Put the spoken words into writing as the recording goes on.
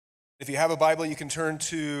If you have a Bible, you can turn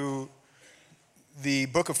to the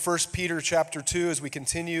book of 1 Peter chapter 2 as we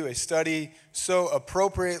continue a study so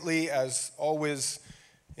appropriately, as always,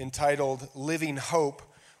 entitled Living Hope.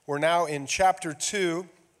 We're now in chapter 2.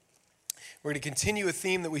 We're going to continue a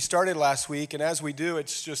theme that we started last week, and as we do,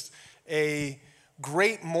 it's just a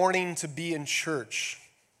great morning to be in church.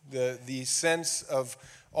 The sense of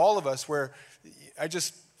all of us where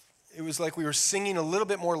it was like we were singing a little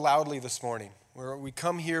bit more loudly this morning, where we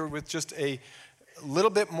come here with just a little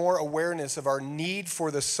bit more awareness of our need for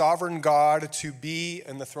the sovereign God to be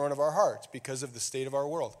in the throne of our hearts because of the state of our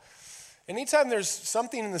world. Anytime there's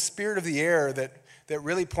something in the spirit of the air that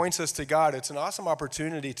really points us to God, it's an awesome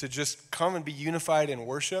opportunity to just come and be unified in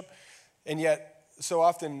worship, and yet so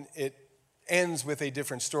often it ends with a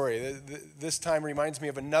different story. This time reminds me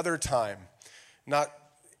of another time, not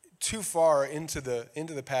too far into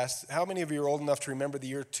the past. How many of you are old enough to remember the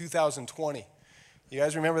year 2020? You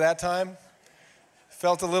guys remember that time?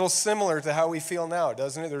 Felt a little similar to how we feel now,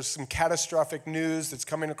 doesn't it? There's some catastrophic news that's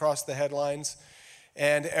coming across the headlines,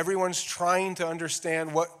 and everyone's trying to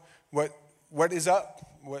understand what is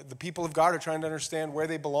up. The people of God are trying to understand where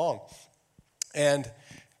they belong. And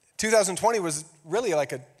 2020 was really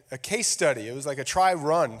like a case study. It was like a try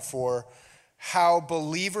run for how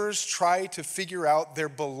believers try to figure out their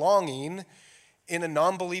belonging in a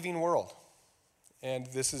non-believing world. And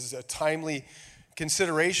this is a timely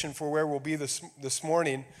consideration for where we'll be this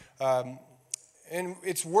morning. And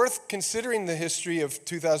it's worth considering the history of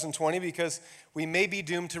 2020 because we may be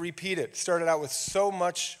doomed to repeat it. It started out with so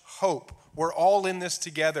much hope. We're all in this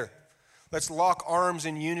together. Let's lock arms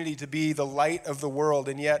in unity to be the light of the world.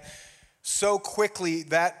 And yet, so quickly,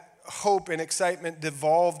 that hope and excitement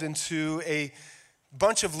devolved into a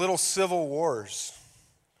bunch of little civil wars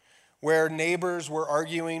where neighbors were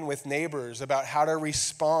arguing with neighbors about how to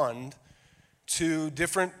respond to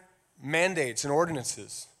different mandates and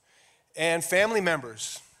ordinances. And family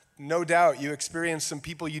members, no doubt you experienced some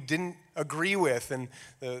people you didn't agree with, and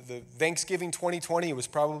the Thanksgiving 2020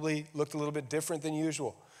 looked a little bit different than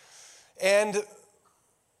usual. And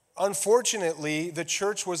unfortunately, the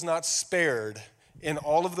church was not spared in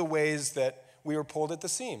all of the ways that we were pulled at the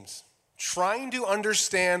seams. Trying to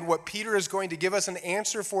understand what Peter is going to give us an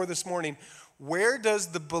answer for this morning. Where does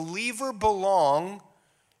the believer belong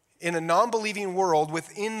in a non-believing world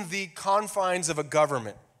within the confines of a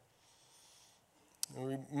government?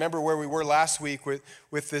 Remember where we were last week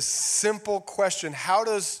with this simple question: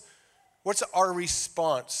 what's our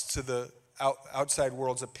response to the outside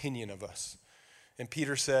world's opinion of us? And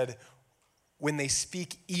Peter said, when they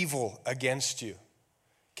speak evil against you,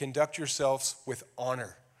 conduct yourselves with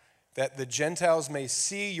honor, that the Gentiles may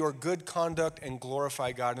see your good conduct and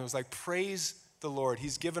glorify God. And it was like, praise the Lord.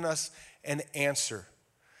 He's given us an answer.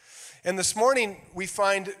 And this morning, we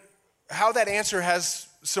find how that answer has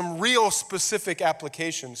some real specific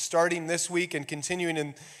applications, starting this week and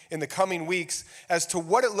continuing in the coming weeks, as to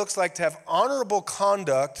what it looks like to have honorable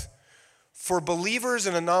conduct for believers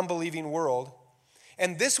in a non-believing world.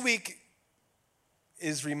 And this week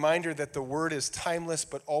is reminder that the word is timeless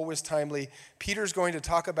but always timely. Peter's going to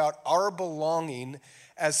talk about our belonging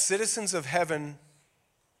as citizens of heaven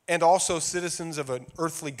and also citizens of an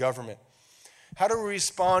earthly government. How do we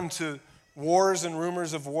respond to wars and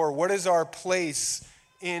rumors of war? What is our place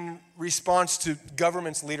in response to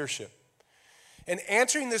government's leadership? And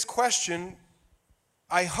answering this question,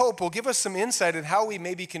 I hope, will give us some insight in how we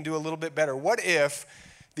maybe can do a little bit better. What if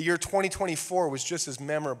the year 2024 was just as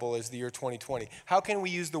memorable as the year 2020? How can we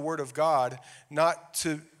use the Word of God not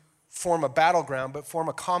to form a battleground, but form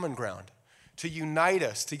a common ground, to unite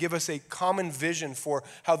us, to give us a common vision for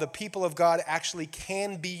how the people of God actually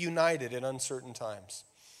can be united in uncertain times?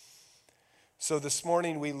 So this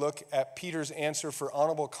morning we look at Peter's answer for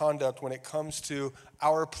honorable conduct when it comes to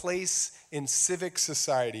our place in civic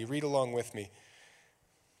society. Read along with me.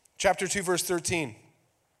 Chapter 2, verse 13.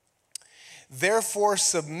 Therefore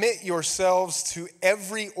submit yourselves to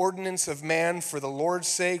every ordinance of man for the Lord's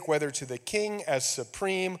sake, whether to the king as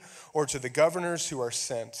supreme or to the governors who are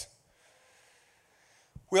sent.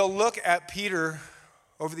 We'll look at Peter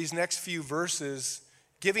over these next few verses,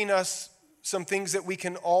 giving us some things that we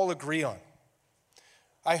can all agree on.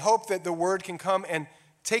 I hope that the word can come and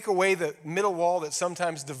take away the middle wall that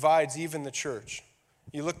sometimes divides even the church.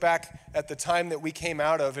 You look back at the time that we came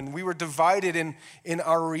out of, and we were divided in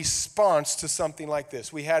our response to something like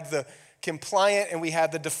this. We had the compliant and we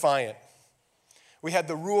had the defiant. We had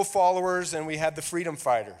the rule followers and we had the freedom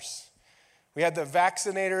fighters. We had the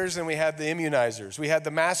vaccinators and we had the immunizers. We had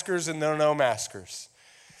the maskers and the no maskers.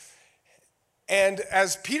 And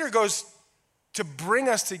as Peter goes to bring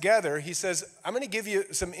us together, he says, I'm going to give you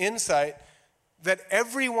some insight that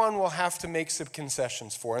everyone will have to make some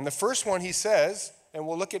concessions for. And the first one he says, and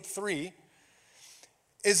we'll look at 3,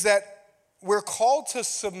 is that we're called to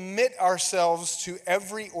submit ourselves to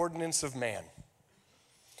every ordinance of man.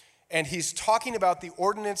 And he's talking about the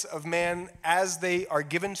ordinance of man as they are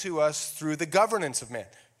given to us through the governance of man.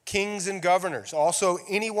 Kings and governors, also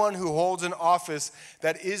anyone who holds an office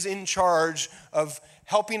that is in charge of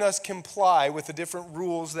helping us comply with the different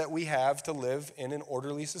rules that we have to live in an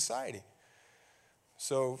orderly society.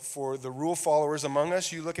 So for the rule followers among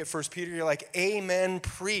us, you look at 1 Peter, you're like, amen,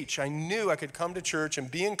 preach. I knew I could come to church and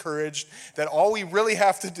be encouraged that all we really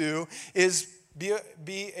have to do is be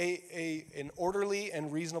an orderly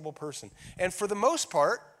and reasonable person. And for the most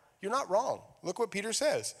part, you're not wrong. Look what Peter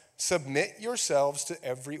says. Submit yourselves to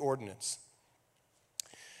every ordinance.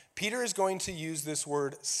 Peter is going to use this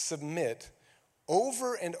word submit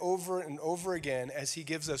over and over and over again as he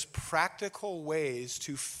gives us practical ways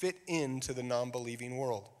to fit into the non-believing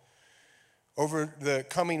world. Over the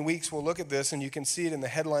coming weeks, we'll look at this, and you can see it in the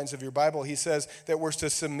headlines of your Bible. He says that we're to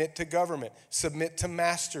submit to government, submit to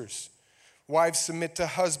masters, wives submit to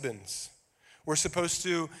husbands. We're supposed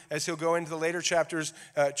to, as he'll go into the later chapters,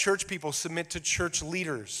 church people submit to church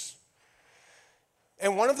leaders.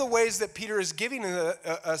 And one of the ways that Peter is giving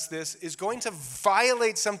us this is going to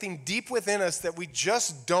violate something deep within us that we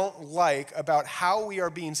just don't like about how we are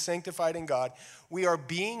being sanctified in God. We are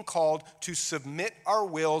being called to submit our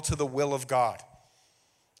will to the will of God.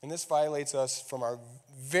 And this violates us from our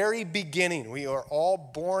very beginning. We are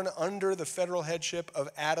all born under the federal headship of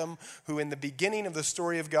Adam, who in the beginning of the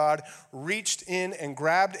story of God reached in and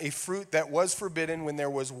grabbed a fruit that was forbidden when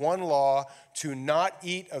there was one law to not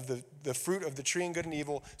eat of the fruit of the tree of good and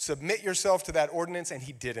evil. Submit yourself to that ordinance, and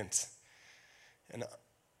he didn't.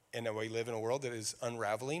 And we live in a world that is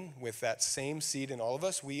unraveling with that same seed in all of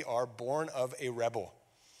us. We are born of a rebel.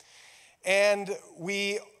 And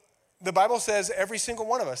the Bible says every single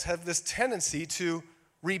one of us have this tendency to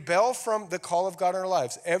rebel from the call of God in our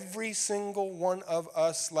lives. Every single one of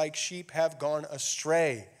us, like sheep, have gone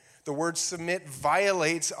astray. The word submit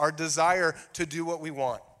violates our desire to do what we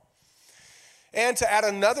want. And to add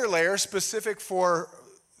another layer specific for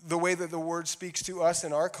the way that the word speaks to us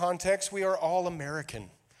in our context, we are all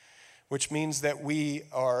American, which means that we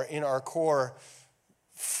are in our core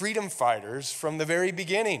freedom fighters from the very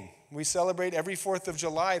beginning. We celebrate every 4th of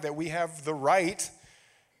July that we have the right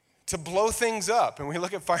to blow things up. And we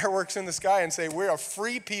look at fireworks in the sky and say, we're a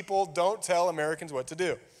free people, don't tell Americans what to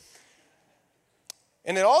do.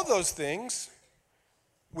 And in all those things,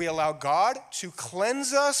 we allow God to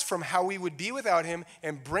cleanse us from how we would be without him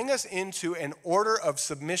and bring us into an order of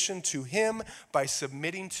submission to him by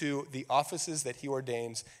submitting to the offices that he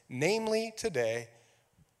ordains, namely today,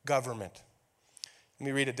 government. Let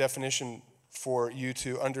me read a definition for you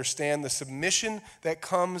to understand the submission that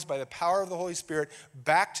comes by the power of the Holy Spirit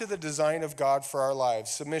back to the design of God for our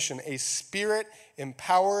lives. Submission, a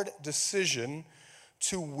spirit-empowered decision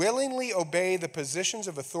to willingly obey the positions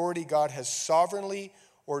of authority God has sovereignly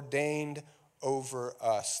ordained over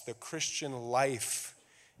us. The Christian life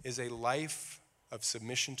is a life of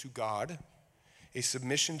submission to God, a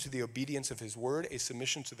submission to the obedience of his word, a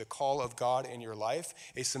submission to the call of God in your life,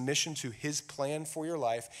 a submission to his plan for your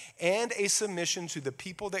life, and a submission to the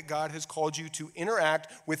people that God has called you to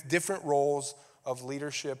interact with different roles of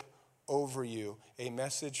leadership over you. A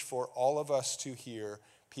message for all of us to hear.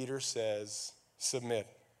 Peter says, submit.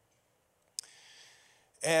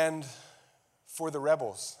 And for the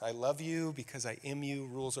rebels, I love you because I am you.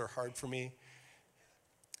 Rules are hard for me.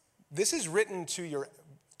 This is written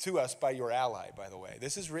to us by your ally, by the way.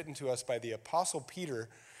 This is written to us by the Apostle Peter,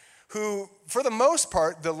 who, for the most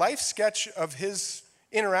part, the life sketch of his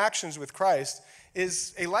interactions with Christ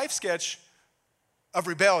is a life sketch of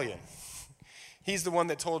rebellion. He's the one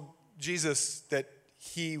that told Jesus that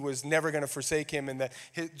he was never going to forsake him and that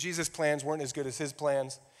Jesus' plans weren't as good as his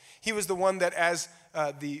plans. He was the one that as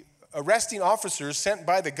the arresting officers sent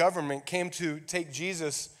by the government came to take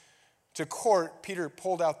Jesus to court, Peter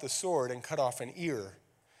pulled out the sword and cut off an ear.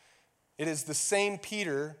 It is the same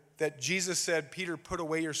Peter that Jesus said, Peter, put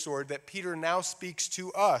away your sword, that Peter now speaks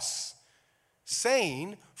to us,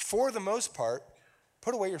 saying, for the most part,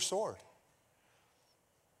 put away your sword.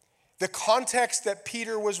 The context that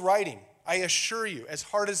Peter was writing, I assure you, as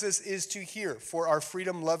hard as this is to hear for our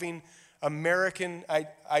freedom-loving American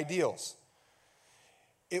ideals,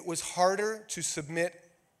 it was harder to submit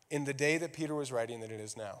in the day that Peter was writing than it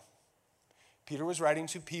is now. Peter was writing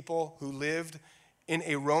to people who lived in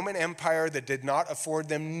a Roman Empire that did not afford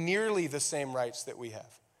them nearly the same rights that we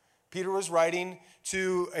have. Peter was writing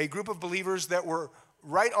to a group of believers that were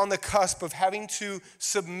right on the cusp of having to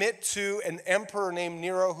submit to an emperor named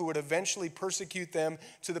Nero who would eventually persecute them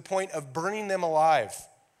to the point of burning them alive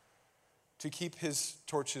to keep his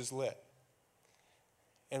torches lit.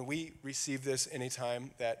 And we receive this in a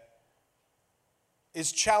time that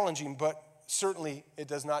is challenging, but certainly it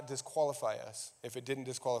does not disqualify us if it didn't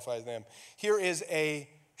disqualify them. Here is a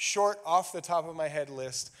short, off the top of my head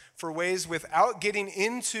list for ways, without getting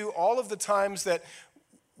into all of the times that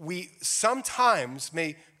we sometimes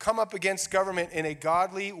may come up against government in a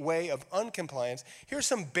godly way of uncompliance. Here's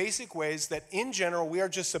some basic ways that in general we are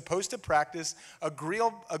just supposed to practice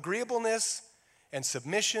agreeableness and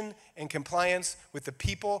submission and compliance with the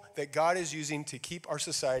people that God is using to keep our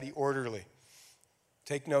society orderly.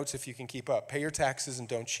 Take notes if you can keep up. Pay your taxes and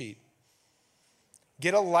don't cheat.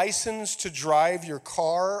 Get a license to drive your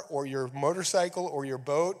car or your motorcycle or your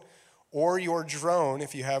boat or your drone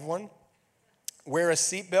if you have one. Wear a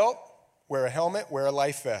seatbelt, wear a helmet, wear a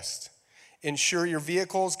life vest. Insure your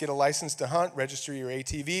vehicles, get a license to hunt, register your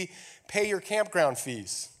ATV, pay your campground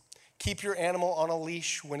fees. Keep your animal on a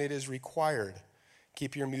leash when it is required.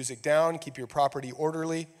 Keep your music down, keep your property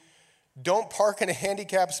orderly. Don't park in a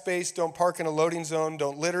handicapped space, don't park in a loading zone,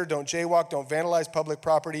 don't litter, don't jaywalk, don't vandalize public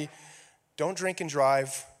property. Don't drink and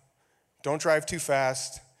drive. Don't drive too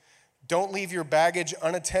fast. Don't leave your baggage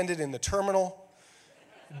unattended in the terminal.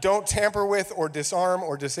 Don't tamper with or disarm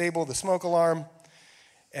or disable the smoke alarm.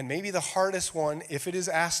 And maybe the hardest one, if it is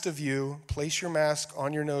asked of you, place your mask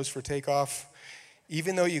on your nose for takeoff,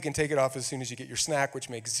 even though you can take it off as soon as you get your snack, which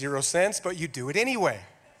makes zero sense, but you do it anyway.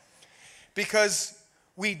 Because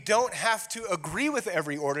we don't have to agree with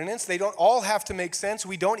every ordinance. They don't all have to make sense.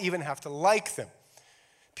 We don't even have to like them.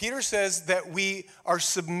 Peter says that we are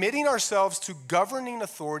submitting ourselves to governing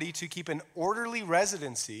authority to keep an orderly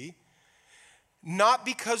residency, not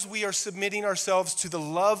because we are submitting ourselves to the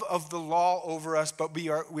love of the law over us, but we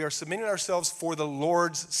are submitting ourselves for the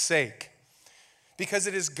Lord's sake. Because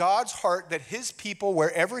it is God's heart that his people,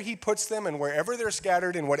 wherever he puts them and wherever they're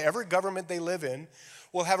scattered in whatever government they live in,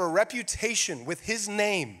 will have a reputation with his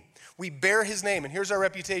name. We bear his name, and here's our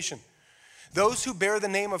reputation. Those who bear the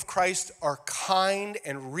name of Christ are kind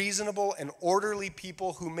and reasonable and orderly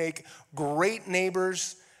people who make great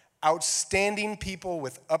neighbors, outstanding people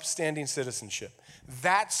with upstanding citizenship.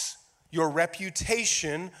 That's your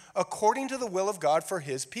reputation according to the will of God for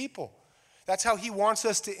his people. That's how he wants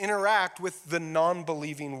us to interact with the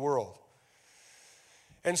non-believing world.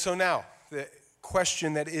 And so now, the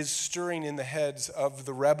question that is stirring in the heads of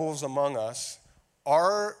the rebels among us,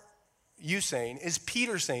 are you saying, is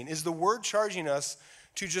Peter saying, is the word charging us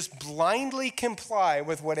to just blindly comply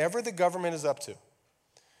with whatever the government is up to?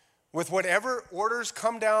 With whatever orders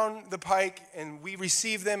come down the pike and we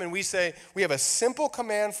receive them and we say, we have a simple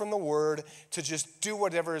command from the word to just do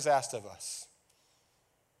whatever is asked of us.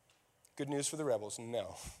 Good news for the rebels,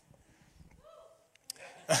 no.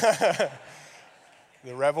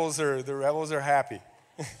 The rebels are happy.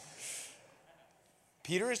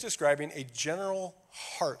 Peter is describing a general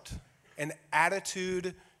heart, an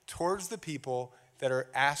attitude towards the people that are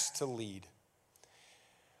asked to lead.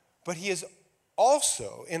 But he is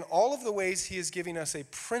also, in all of the ways he is giving us a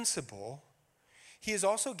principle, he is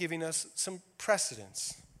also giving us some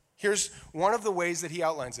precedents. Here's one of the ways that he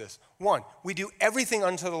outlines this. One, we do everything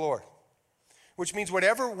unto the Lord, which means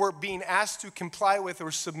whatever we're being asked to comply with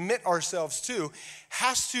or submit ourselves to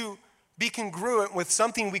has to be congruent with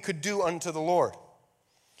something we could do unto the Lord.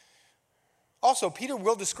 Also, Peter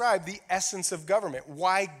will describe the essence of government,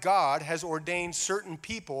 why God has ordained certain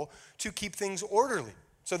people to keep things orderly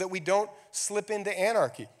so that we don't slip into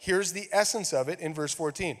anarchy. Here's the essence of it in verse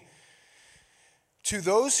 14. To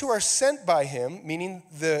those who are sent by him, meaning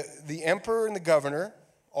the emperor and the governor,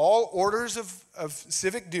 all orders of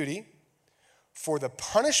civic duty, for the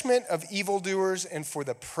punishment of evildoers and for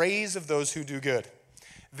the praise of those who do good.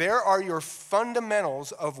 There are your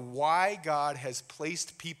fundamentals of why God has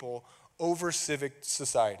placed people over civic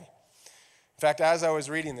society. In fact, as I was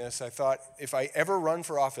reading this, I thought, if I ever run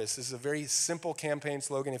for office, this is a very simple campaign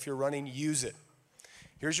slogan. If you're running, use it.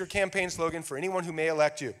 Here's your campaign slogan for anyone who may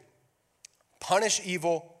elect you. Punish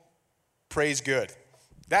evil, praise good.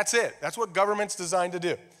 That's it. That's what government's designed to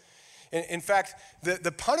do. In fact,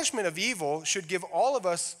 the punishment of evil should give all of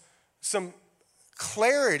us some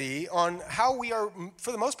clarity on how we are,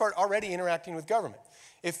 for the most part, already interacting with government.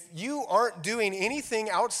 If you aren't doing anything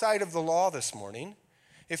outside of the law this morning,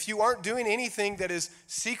 if you aren't doing anything that is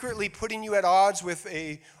secretly putting you at odds with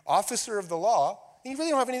an officer of the law, then you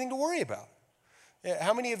really don't have anything to worry about.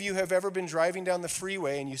 How many of you have ever been driving down the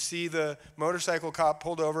freeway and you see the motorcycle cop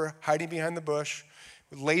pulled over, hiding behind the bush,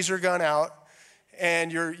 with laser gun out,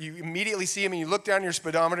 and you immediately see him and you look down your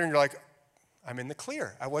speedometer and you're like, I'm in the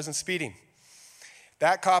clear. I wasn't speeding.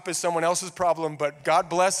 That cop is someone else's problem, but God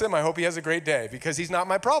bless him. I hope he has a great day because he's not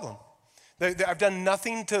my problem. I've done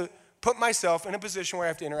nothing to put myself in a position where I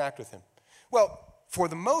have to interact with him. Well, for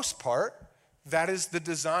the most part, that is the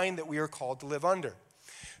design that we are called to live under.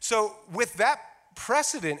 So with that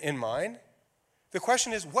precedent in mind, the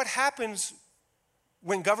question is, what happens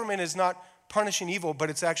when government is not punishing evil, but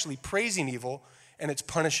it's actually praising evil and it's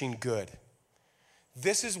punishing good?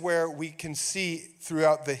 This is where we can see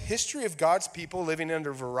throughout the history of God's people living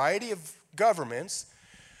under a variety of governments,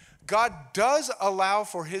 God does allow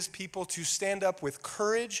for his people to stand up with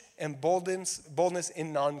courage and boldness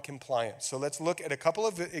in non-compliance. So let's look at a couple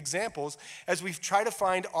of examples as we try to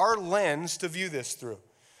find our lens to view this through.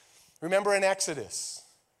 Remember in Exodus,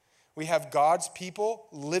 we have God's people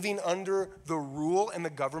living under the rule and the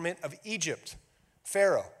government of Egypt,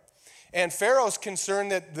 Pharaoh. And Pharaoh's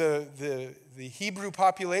concerned that the Hebrew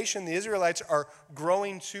population, the Israelites, are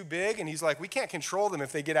growing too big, and he's like, we can't control them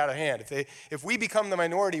if they get out of hand. If we become the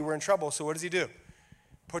minority, we're in trouble. So what does he do?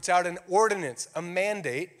 Puts out an ordinance, a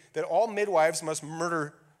mandate, that all midwives must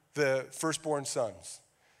murder the firstborn sons.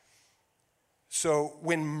 So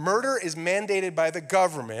when murder is mandated by the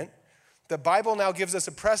government, the Bible now gives us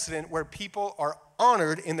a precedent where people are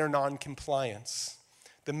honored in their non-compliance.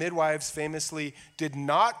 The midwives famously did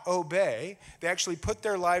not obey. They actually put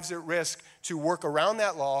their lives at risk to work around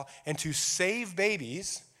that law and to save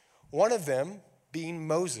babies, one of them being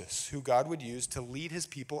Moses, who God would use to lead his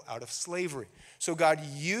people out of slavery. So God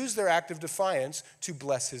used their act of defiance to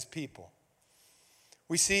bless his people.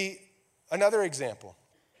 We see another example.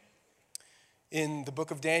 In the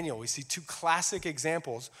book of Daniel, we see two classic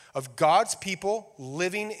examples of God's people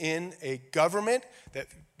living in a government that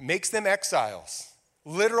makes them exiles.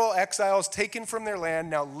 Literal exiles taken from their land,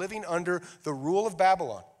 now living under the rule of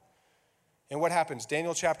Babylon. And what happens?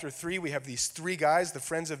 Daniel chapter 3, we have these three guys, the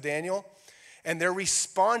friends of Daniel, and they're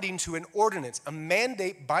responding to an ordinance, a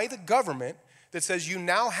mandate by the government that says you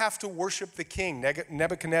now have to worship the king,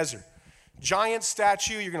 Nebuchadnezzar. Giant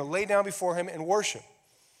statue, you're going to lay down before him and worship.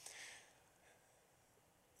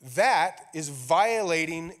 That is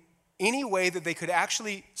violating any way that they could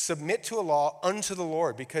actually submit to a law unto the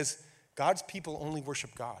Lord, because God's people only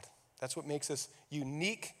worship God. That's what makes us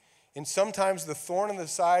unique. And sometimes the thorn in the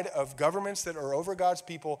side of governments that are over God's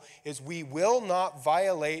people is we will not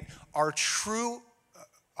violate our true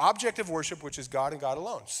object of worship, which is God and God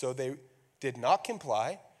alone. So they did not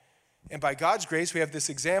comply. And by God's grace, we have this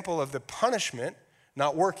example of the punishment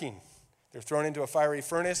not working. They're thrown into a fiery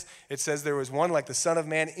furnace. It says there was one like the Son of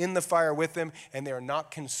Man in the fire with them, and they are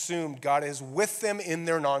not consumed. God is with them in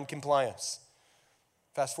their non-compliance.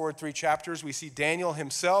 Fast forward 3 chapters, we see Daniel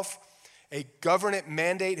himself. A government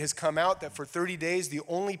mandate has come out that for 30 days, the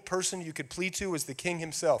only person you could plead to was the king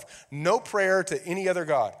himself. No prayer to any other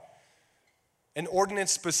god. An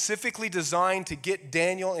ordinance specifically designed to get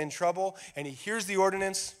Daniel in trouble, and he hears the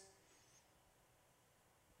ordinance.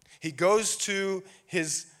 He goes to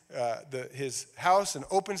his house and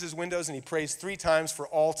opens his windows, and he prays 3 times for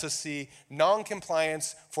all to see.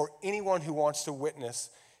 Non-compliance for anyone who wants to witness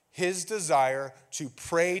his desire to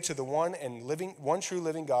pray to the one true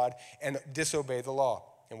living God and disobey the law.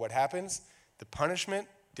 And what happens? The punishment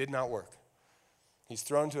did not work. He's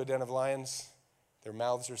thrown to a den of lions. Their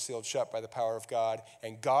mouths are sealed shut by the power of God,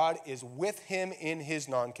 and God is with him in his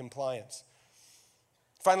non-compliance.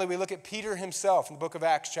 Finally, we look at Peter himself in the book of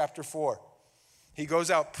Acts chapter 4. He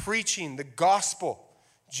goes out preaching the gospel.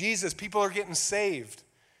 Jesus, people are getting saved.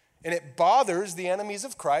 And it bothers the enemies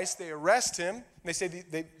of Christ. They arrest him. And they say,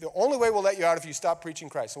 the only way we'll let you out if you stop preaching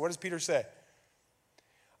Christ. So what does Peter say?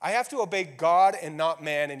 I have to obey God and not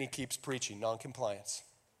man, and he keeps preaching, non-compliance.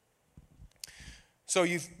 So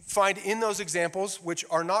you find in those examples, which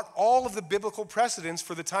are not all of the biblical precedents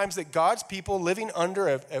for the times that God's people living under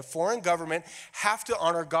a foreign government have to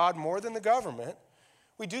honor God more than the government,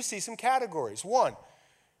 we do see some categories. 1,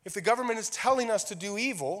 if the government is telling us to do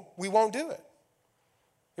evil, we won't do it.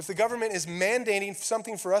 If the government is mandating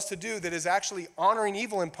something for us to do that is actually honoring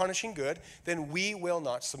evil and punishing good, then we will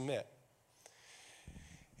not submit.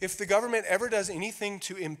 If the government ever does anything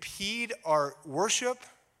to impede our worship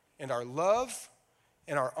and our love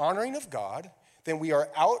and our honoring of God, then we are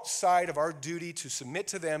outside of our duty to submit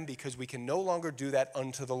to them, because we can no longer do that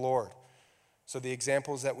unto the Lord. So the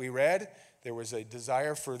examples that we read, there was a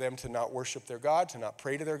desire for them to not worship their God, to not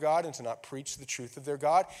pray to their God, and to not preach the truth of their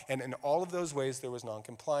God. And in all of those ways, there was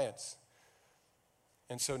non-compliance.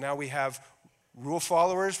 And so now we have rule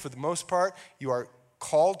followers for the most part. You are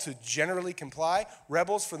called to generally comply.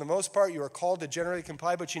 Rebels, for the most part, you are called to generally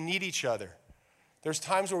comply, but you need each other. There's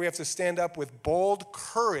times where we have to stand up with bold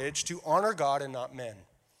courage to honor God and not men.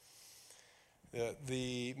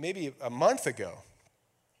 Maybe a month ago,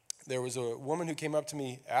 there was a woman who came up to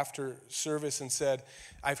me after service and said,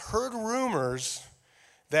 I've heard rumors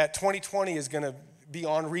that 2020 is going to be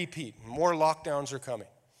on repeat. More lockdowns are coming.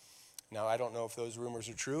 Now, I don't know if those rumors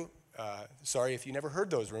are true. Sorry if you never heard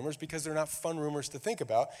those rumors, because they're not fun rumors to think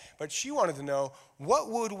about. But she wanted to know, what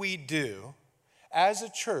would we do as a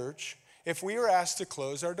church if we were asked to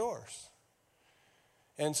close our doors?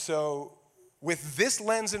 And so, with this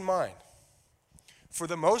lens in mind, for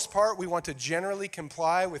the most part, we want to generally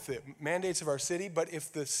comply with the mandates of our city, but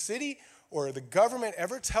if the city or the government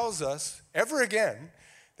ever tells us, ever again,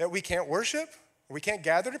 that we can't worship, or we can't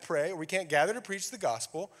gather to pray, or we can't gather to preach the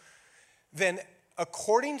gospel, then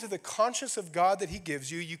according to the conscience of God that he gives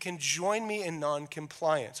you, you can join me in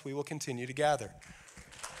non-compliance. We will continue to gather.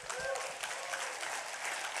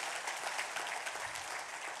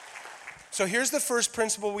 So here's the first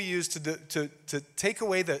principle we use to take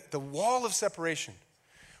away the wall of separation.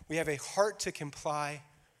 We have a heart to comply,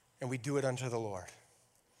 and we do it unto the Lord.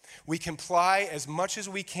 We comply as much as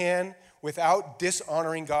we can without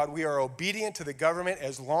dishonoring God. We are obedient to the government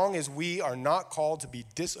as long as we are not called to be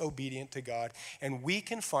disobedient to God, and we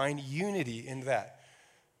can find unity in that.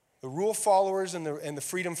 The rule followers and the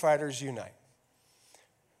freedom fighters unite.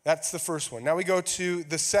 That's the first one. Now we go to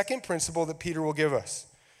the second principle that Peter will give us.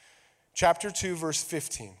 Chapter 2, verse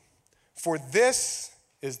 15. For this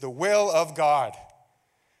is the will of God,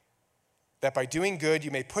 that by doing good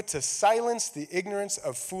you may put to silence the ignorance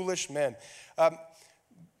of foolish men.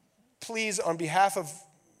 Please, on behalf of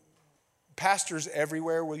pastors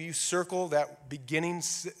everywhere, will you circle that beginning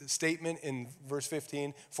statement in verse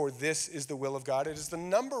 15, for this is the will of God? It is the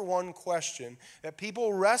number one question that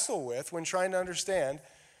people wrestle with when trying to understand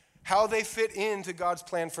how they fit into God's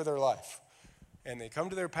plan for their life. And they come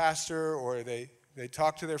to their pastor or they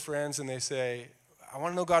talk to their friends and they say, I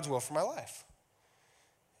want to know God's will for my life.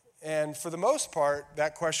 And for the most part,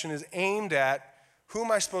 that question is aimed at who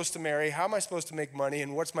am I supposed to marry, how am I supposed to make money,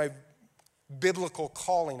 and what's my biblical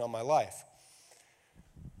calling on my life.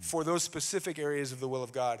 For those specific areas of the will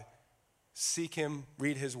of God, seek him,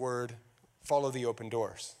 read his word, follow the open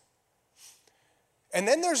doors. And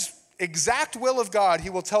then there's exact will of God he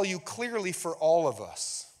will tell you clearly for all of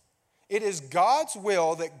us. It is God's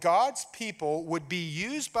will that God's people would be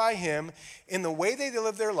used by him in the way they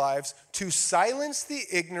live their lives to silence the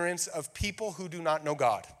ignorance of people who do not know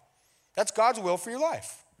God. That's God's will for your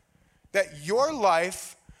life. That your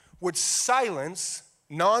life would silence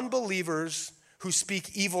non-believers who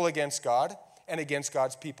speak evil against God and against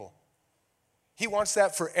God's people. He wants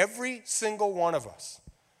that for every single one of us.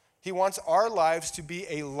 He wants our lives to be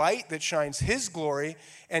a light that shines his glory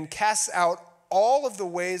and casts out all of the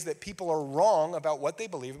ways that people are wrong about what they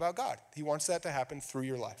believe about God. He wants that to happen through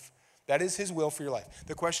your life. That is his will for your life.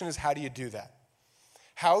 The question is, how do you do that?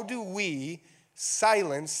 How do we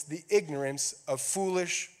silence the ignorance of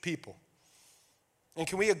foolish people? And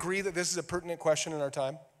can we agree that this is a pertinent question in our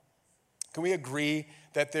time? Can we agree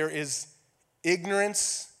that there is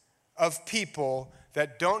ignorance of people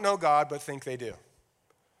that don't know God but think they do?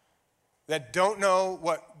 That don't know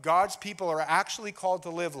what God's people are actually called to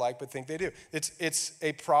live like, but think they do. It's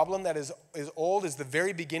a problem that is as old as the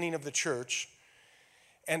very beginning of the church.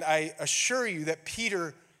 And I assure you that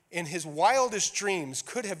Peter, in his wildest dreams,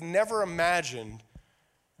 could have never imagined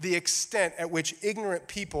the extent at which ignorant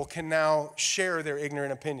people can now share their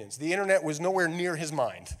ignorant opinions. The internet was nowhere near his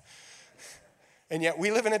mind. And yet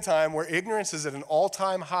we live in a time where ignorance is at an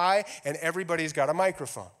all-time high and everybody's got a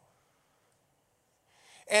microphone.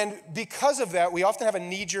 And because of that, we often have a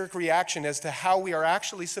knee-jerk reaction as to how we are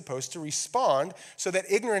actually supposed to respond so that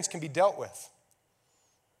ignorance can be dealt with.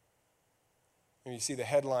 And you see the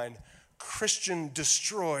headline, Christian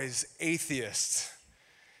destroys atheists.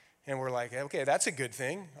 And we're like, okay, that's a good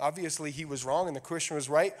thing. Obviously, he was wrong and the Christian was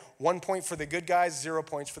right. 1 point for the good guys, 0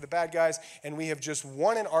 points for the bad guys. And we have just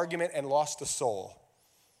won an argument and lost a soul.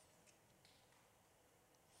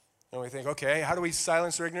 And we think, okay, how do we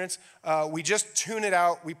silence their ignorance? We just tune it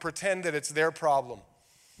out. We pretend that it's their problem.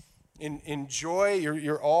 Enjoy,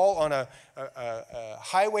 you're all on a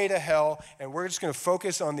highway to hell, and we're just going to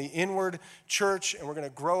focus on the inward church, and we're going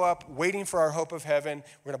to grow up waiting for our hope of heaven.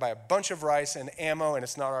 We're going to buy a bunch of rice and ammo, and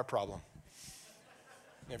it's not our problem.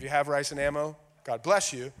 And if you have rice and ammo, God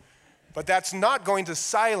bless you. But that's not going to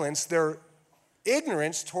silence their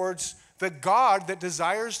ignorance towards the God that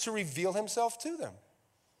desires to reveal himself to them.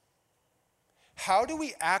 How do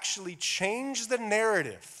we actually change the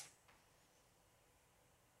narrative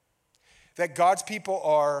that God's people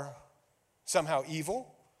are somehow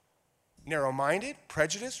evil, narrow-minded,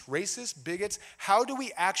 prejudiced, racist, bigots, how do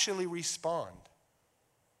we actually respond?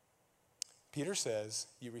 Peter says,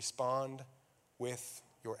 you respond with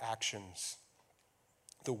your actions.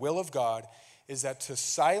 The will of God is that to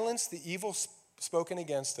silence the evil spoken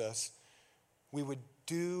against us, we would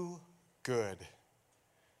do good.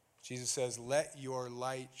 Jesus says, let your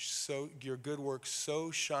light, your good works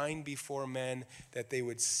so shine before men that they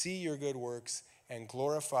would see your good works and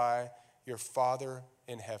glorify your Father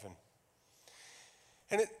in heaven.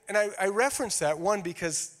 And I reference that, one,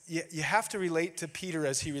 because you have to relate to Peter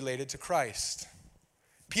as he related to Christ.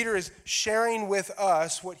 Peter is sharing with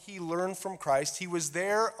us what he learned from Christ. He was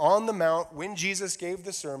there on the mount when Jesus gave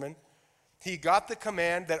the sermon. He got the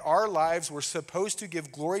command that our lives were supposed to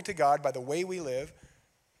give glory to God by the way we live.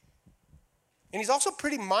 And he's also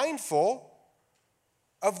pretty mindful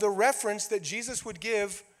of the reference that Jesus would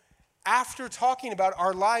give after talking about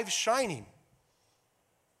our lives shining.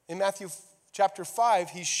 In Matthew chapter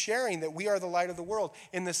 5, he's sharing that we are the light of the world.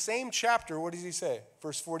 In the same chapter, what does he say?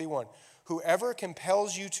 Verse 41, whoever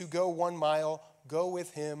compels you to go 1 mile, go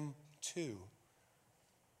with him 2.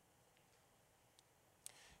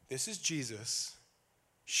 This is Jesus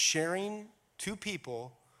sharing to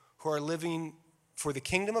people who are living for the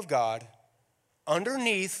kingdom of God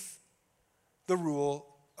underneath the rule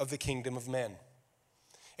of the kingdom of men.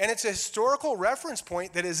 And it's a historical reference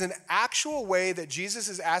point that is an actual way that Jesus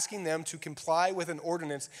is asking them to comply with an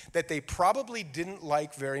ordinance that they probably didn't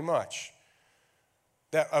like very much.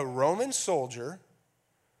 That a Roman soldier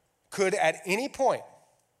could at any point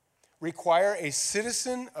require a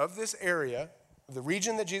citizen of this area, of the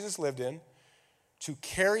region that Jesus lived in, to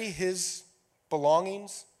carry his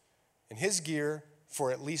belongings and his gear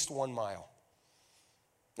for at least 1 mile.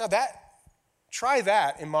 Now try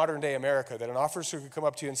that in modern day America, that an officer could come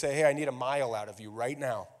up to you and say, hey, I need 1 mile out of you right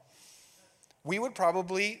now. We would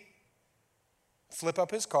probably flip up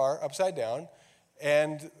his car upside down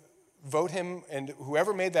and vote him and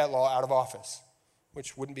whoever made that law out of office,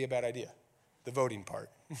 which wouldn't be a bad idea, the voting part.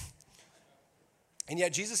 And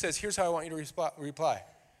yet Jesus says, here's how I want you to reply.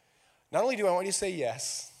 Not only do I want you to say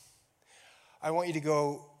yes, I want you to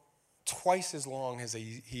go twice as long as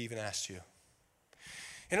he even asked you.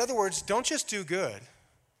 In other words, don't just do good.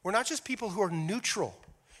 We're not just people who are neutral.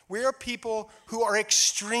 We are people who are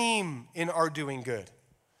extreme in our doing good.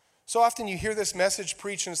 So often you hear this message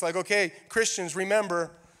preached and it's like, okay, Christians,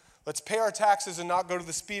 remember, let's pay our taxes and not go to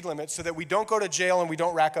the speed limit so that we don't go to jail and we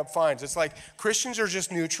don't rack up fines. It's like Christians are just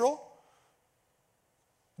neutral.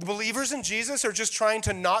 The believers in Jesus are just trying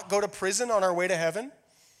to not go to prison on our way to heaven.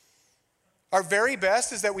 Our very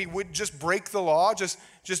best is that we would just break the law, just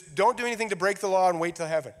don't do anything to break the law and wait till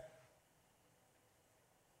heaven.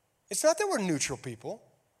 It's not that we're neutral people.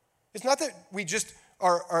 It's not that we just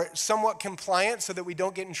are somewhat compliant so that we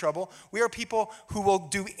don't get in trouble. We are people who will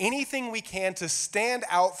do anything we can to stand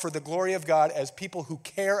out for the glory of God as people who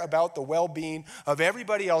care about the well-being of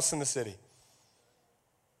everybody else in the city.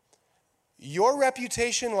 Your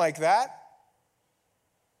reputation like that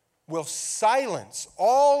will silence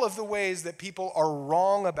all of the ways that people are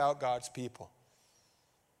wrong about God's people.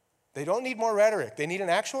 They don't need more rhetoric. They need an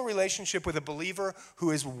actual relationship with a believer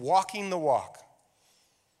who is walking the walk.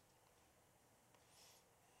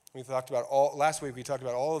 Last week we talked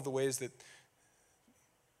about all of the ways that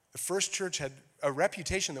the first church had a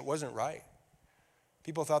reputation that wasn't right.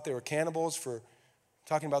 People thought they were cannibals for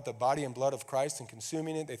talking about the body and blood of Christ and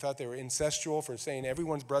consuming it. They thought they were incestual for saying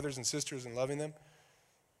everyone's brothers and sisters and loving them.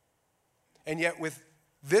 And yet with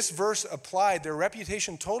this verse applied, their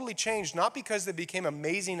reputation totally changed, not because they became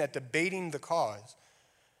amazing at debating the cause,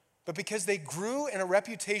 but because they grew in a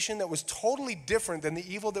reputation that was totally different than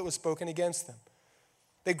the evil that was spoken against them.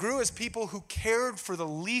 They grew as people who cared for the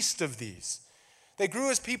least of these. They grew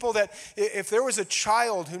as people that if there was a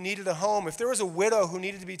child who needed a home, if there was a widow who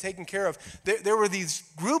needed to be taken care of, there were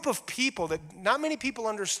these group of people that not many people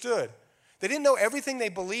understood. They didn't know everything they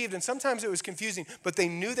believed, and sometimes it was confusing, but they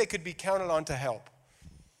knew they could be counted on to help.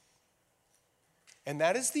 And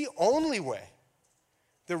that is the only way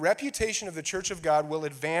the reputation of the Church of God will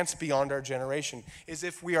advance beyond our generation, is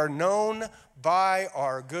if we are known by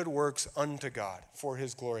our good works unto God for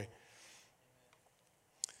his glory.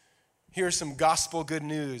 Here's some gospel good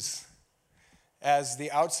news as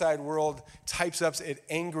the outside world types up an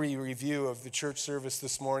angry review of the church service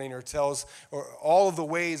this morning or tells all of the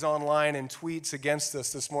ways online and tweets against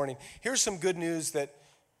us this morning. Here's some good news that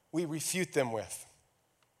we refute them with.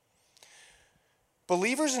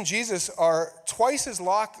 Believers in Jesus are twice as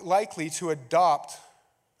likely to adopt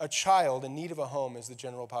a child in need of a home as the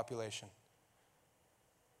general population.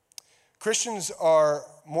 Christians are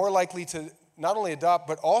more likely to not only adopt,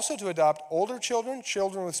 but also to adopt older children,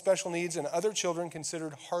 children with special needs, and other children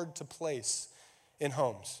considered hard to place in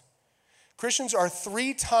homes. Christians are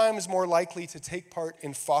 3 times more likely to take part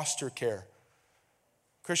in foster care.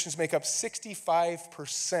 Christians make up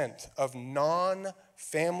 65% of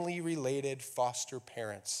non-family related foster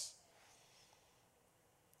parents.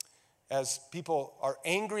 As people are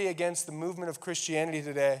angry against the movement of Christianity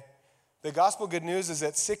today, the gospel good news is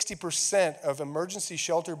that 60% of emergency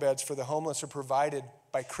shelter beds for the homeless are provided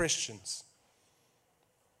by Christians.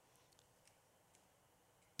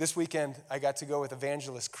 This weekend, I got to go with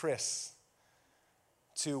evangelist Chris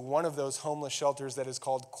to one of those homeless shelters that is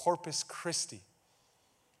called Corpus Christi,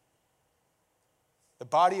 the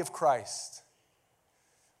body of Christ.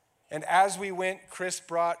 And as we went, Chris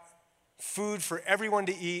brought food for everyone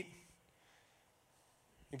to eat.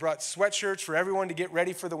 He brought sweatshirts for everyone to get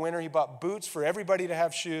ready for the winter. He bought boots for everybody to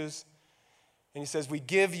have shoes. And he says, we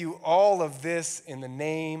give you all of this in the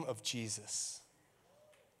name of Jesus.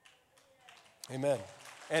 Amen.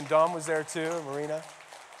 And Dom was there too, and Marina.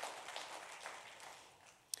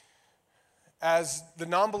 As the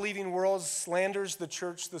non-believing world slanders the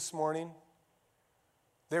church this morning,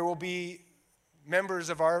 there will be members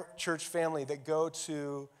of our church family that go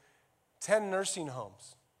to 10 nursing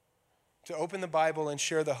homes to open the Bible and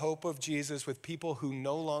share the hope of Jesus with people who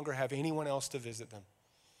no longer have anyone else to visit them.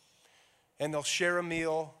 And they'll share a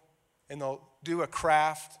meal, and they'll do a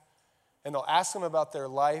craft, and they'll ask them about their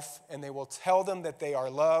life, and they will tell them that they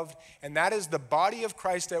are loved. And that is the body of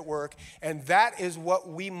Christ at work, and that is what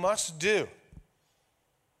we must do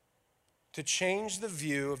to change the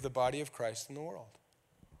view of the body of Christ in the world.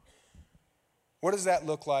 What does that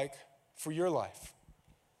look like for your life?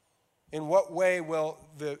 In what way will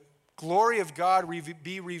the glory of God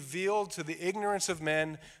be revealed to the ignorance of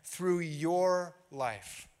men through your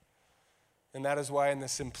life? And that is why in the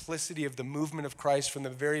simplicity of the movement of Christ from the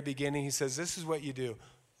very beginning, he says, this is what you do.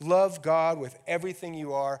 Love God with everything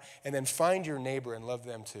you are, and then find your neighbor and love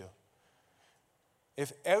them too.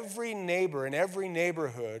 If every neighbor in every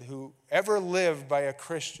neighborhood who ever lived by a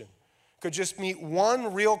Christian could just meet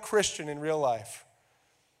one real Christian in real life,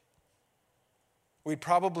 we'd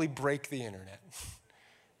probably break the internet.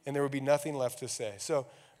 And there would be nothing left to say. So,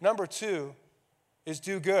 number 2 is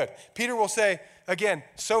do good. Peter will say, again,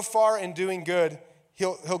 so far in doing good,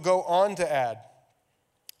 he'll go on to add,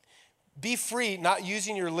 be free, not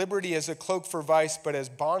using your liberty as a cloak for vice, but as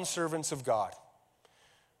bondservants of God.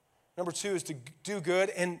 Number 2 is to do good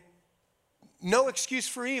and no excuse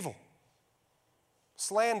for evil.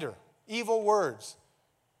 Slander, evil words.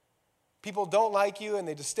 People don't like you and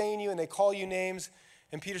they disdain you and they call you names.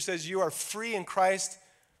 And Peter says you are free in Christ.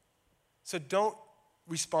 So don't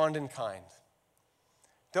respond in kind.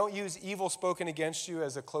 Don't use evil spoken against you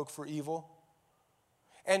as a cloak for evil.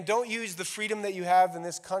 And don't use the freedom that you have in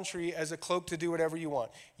this country as a cloak to do whatever you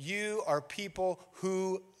want. You are people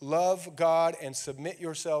who love God and submit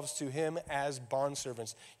yourselves to him as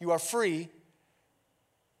bondservants. You are free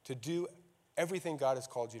to do everything God has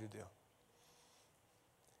called you to do.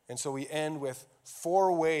 And so we end with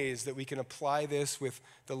 4 ways that we can apply this with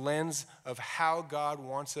the lens of how God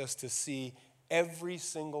wants us to see every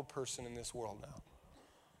single person in this world now.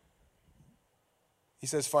 He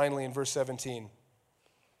says finally in verse 17,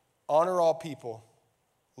 honor all people,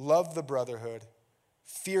 love the brotherhood,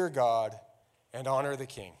 fear God, and honor the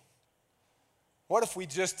king. What if we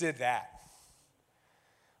just did that?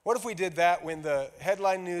 What if we did that when the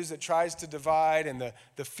headline news that tries to divide and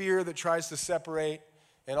the fear that tries to separate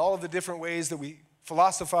and all of the different ways that we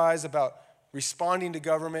philosophize about responding to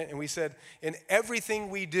government, and we said, in everything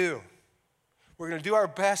we do, we're going to do our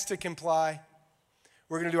best to comply.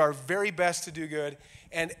 We're going to do our very best to do good.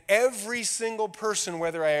 And every single person,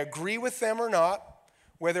 whether I agree with them or not,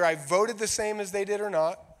 whether I voted the same as they did or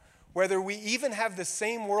not, whether we even have the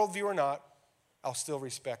same worldview or not, I'll still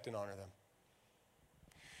respect and honor them.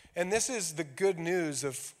 And this is the good news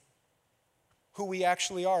of who we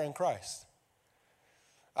actually are in Christ.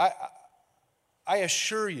 I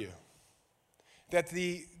assure you that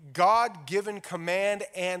the God-given command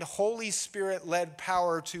and Holy Spirit-led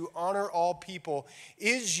power to honor all people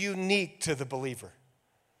is unique to the believer.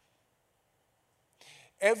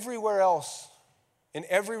 Everywhere else, in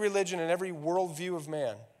every religion and every worldview of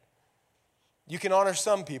man, you can honor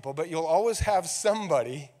some people, but you'll always have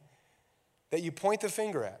somebody that you point the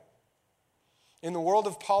finger at. In the world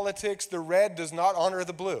of politics, the red does not honor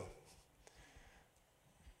the blue.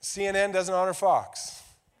 CNN doesn't honor Fox.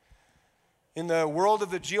 In the world of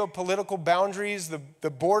the geopolitical boundaries, the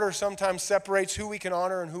border sometimes separates who we can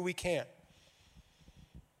honor and who we can't.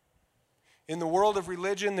 In the world of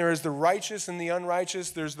religion, there is the righteous and the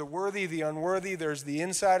unrighteous. There's the worthy, the unworthy. There's the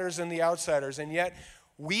insiders and the outsiders. And yet,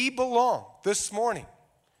 we belong this morning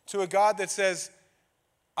to a God that says,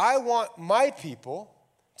 I want my people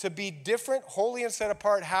to be different, holy, and set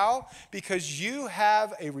apart. How? Because you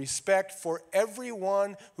have a respect for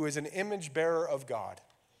everyone who is an image bearer of God.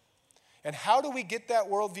 And how do we get that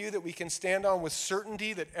worldview that we can stand on with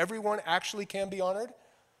certainty that everyone actually can be honored?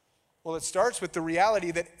 Well, it starts with the reality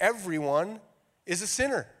that everyone is a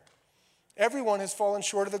sinner. Everyone has fallen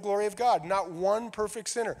short of the glory of God. Not one perfect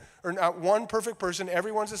sinner, or not one perfect person.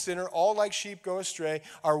 Everyone's a sinner. All like sheep go astray.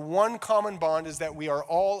 Our one common bond is that we are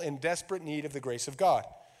all in desperate need of the grace of God.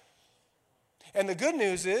 And the good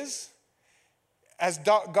news is, as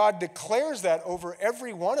God declares that over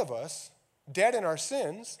every one of us, dead in our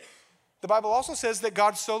sins, the Bible also says that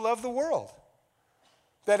God so loved the world.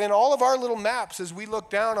 That in all of our little maps, as we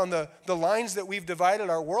look down on the lines that we've divided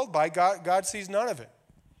our world by, God sees none of it.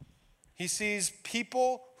 He sees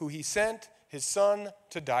people who he sent his son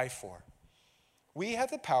to die for. We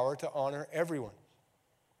have the power to honor everyone.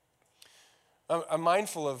 I'm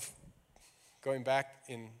mindful of going back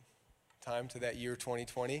in time to that year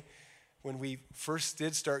 2020 when we first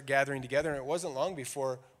did start gathering together, and it wasn't long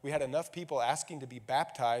before we had enough people asking to be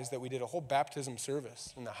baptized that we did a whole baptism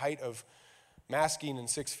service in the height of masking and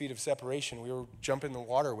 6 feet of separation. We were jumping in the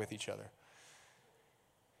water with each other.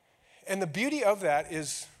 And the beauty of that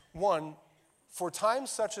is, one, for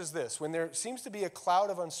times such as this, when there seems to be a cloud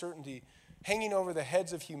of uncertainty hanging over the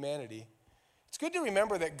heads of humanity, it's good to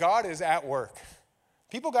remember that God is at work.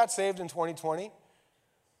 People got saved in 2020.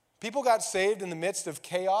 People got saved in the midst of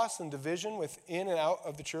chaos and division within and out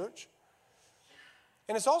of the church.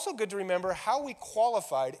 And it's also good to remember how we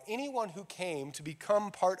qualified anyone who came to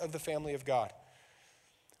become part of the family of God.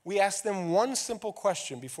 We asked them one simple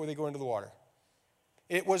question before they go into the water.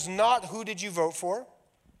 It was not, who did you vote for?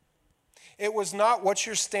 It was not, what's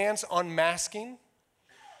your stance on masking?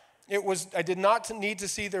 It was, I did not need to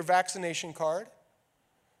see their vaccination card.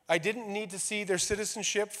 I didn't need to see their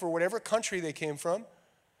citizenship for whatever country they came from.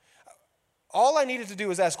 All I needed to do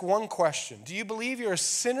was ask one question. Do you believe you're a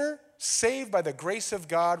sinner saved by the grace of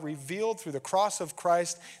God, revealed through the cross of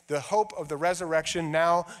Christ, the hope of the resurrection,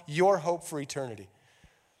 now your hope for eternity?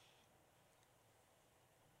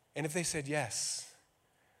 And if they said yes,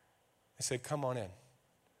 I said, come on in.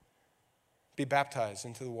 Be baptized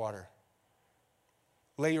into the water.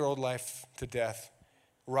 Lay your old life to death.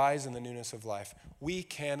 Rise in the newness of life. We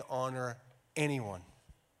can honor anyone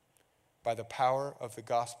by the power of the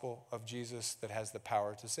gospel of Jesus that has the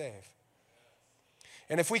power to save.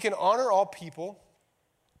 And if we can honor all people,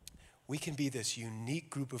 we can be this unique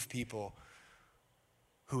group of people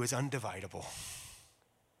who is undividable,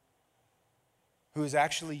 who is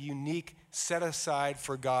actually unique, set aside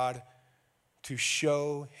for God to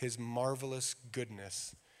show his marvelous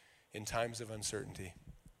goodness in times of uncertainty.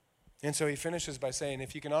 And so he finishes by saying,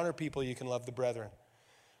 if you can honor people, you can love the brethren.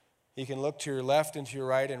 You can look to your left and to your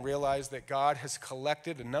right and realize that God has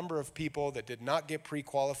collected a number of people that did not get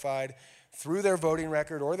pre-qualified through their voting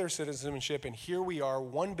record or their citizenship, and here we are,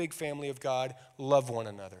 one big family of God. Love one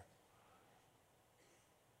another.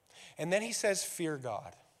 And then he says, fear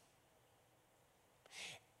God.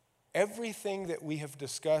 Everything that we have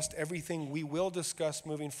discussed, everything we will discuss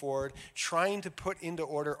moving forward, trying to put into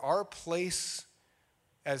order our place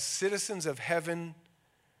as citizens of heaven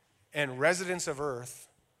and residents of earth,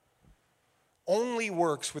 only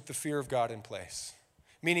works with the fear of God in place.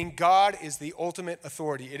 Meaning God is the ultimate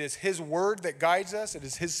authority. It is his word that guides us. It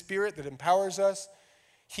is his spirit that empowers us.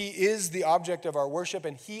 He is the object of our worship,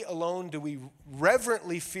 and he alone do we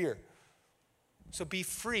reverently fear. So be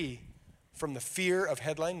free from the fear of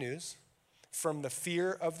headline news, from the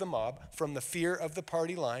fear of the mob, from the fear of the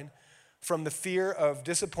party line, from the fear of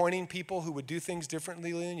disappointing people who would do things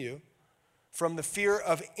differently than you, from the fear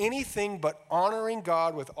of anything but honoring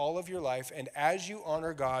God with all of your life. And as you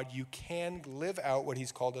honor God, you can live out what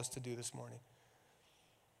he's called us to do this morning.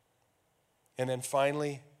 And then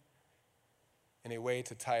finally, in a way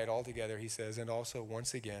to tie it all together, he says, and also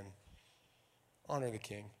once again, honor the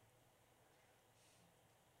king.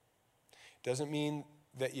 Doesn't mean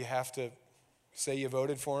that you have to say you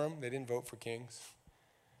voted for him. They didn't vote for kings.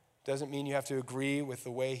 Doesn't mean you have to agree with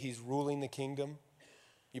the way he's ruling the kingdom.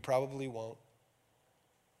 You probably won't.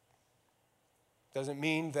 Doesn't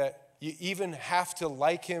mean that you even have to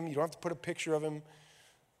like him. You don't have to put a picture of him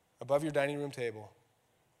above your dining room table.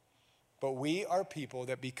 But we are people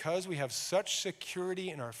that, because we have such security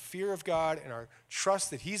in our fear of God and our trust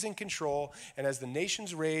that he's in control, and as the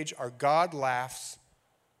nations rage, our God laughs,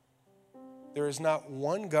 there is not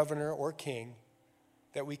one governor or king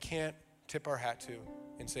that we can't tip our hat to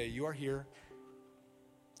and say, you are here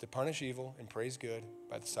to punish evil and praise good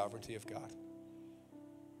by the sovereignty of God.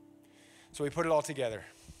 So we put it all together.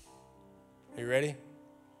 Are you ready?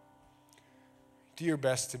 Do your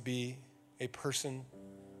best to be a person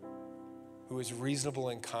who is reasonable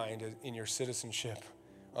and kind in your citizenship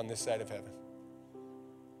on this side of heaven.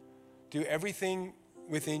 Do everything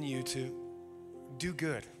within you to do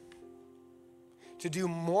good, to do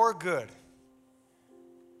more good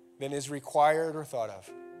than is required or thought of,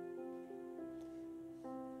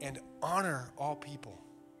 and honor all people.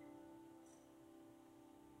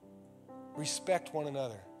 Respect one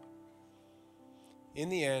another. In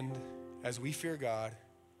the end, as we fear God,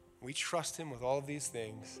 we trust him with all of these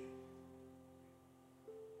things,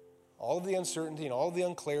 all of the uncertainty and all of the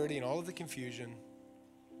unclarity and all of the confusion,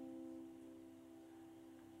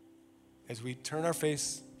 as we turn our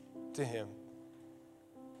face to him,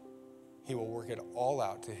 he will work it all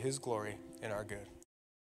out to his glory and our good.